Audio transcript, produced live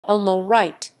Elmo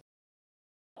Wright.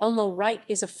 Elmo Wright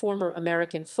is a former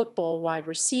American football wide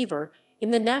receiver in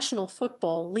the National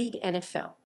Football League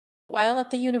 (NFL). While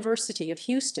at the University of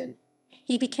Houston,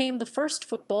 he became the first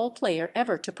football player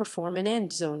ever to perform an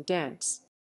end zone dance.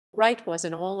 Wright was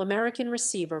an All-American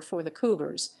receiver for the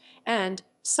Cougars, and,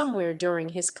 somewhere during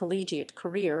his collegiate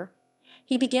career,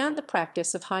 he began the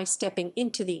practice of high-stepping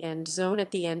into the end zone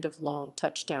at the end of long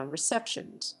touchdown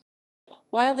receptions.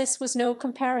 While this was no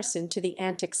comparison to the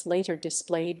antics later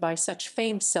displayed by such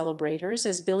famed celebrators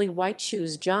as Billy White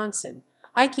Shoes Johnson,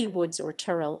 Ickey Woods, or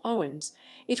Terrell Owens,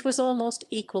 it was almost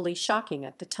equally shocking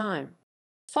at the time.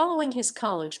 Following his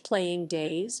college playing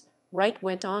days, Wright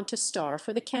went on to star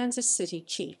for the Kansas City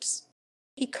Chiefs.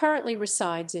 He currently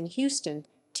resides in Houston,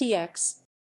 TX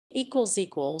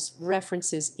 ==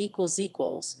 references ==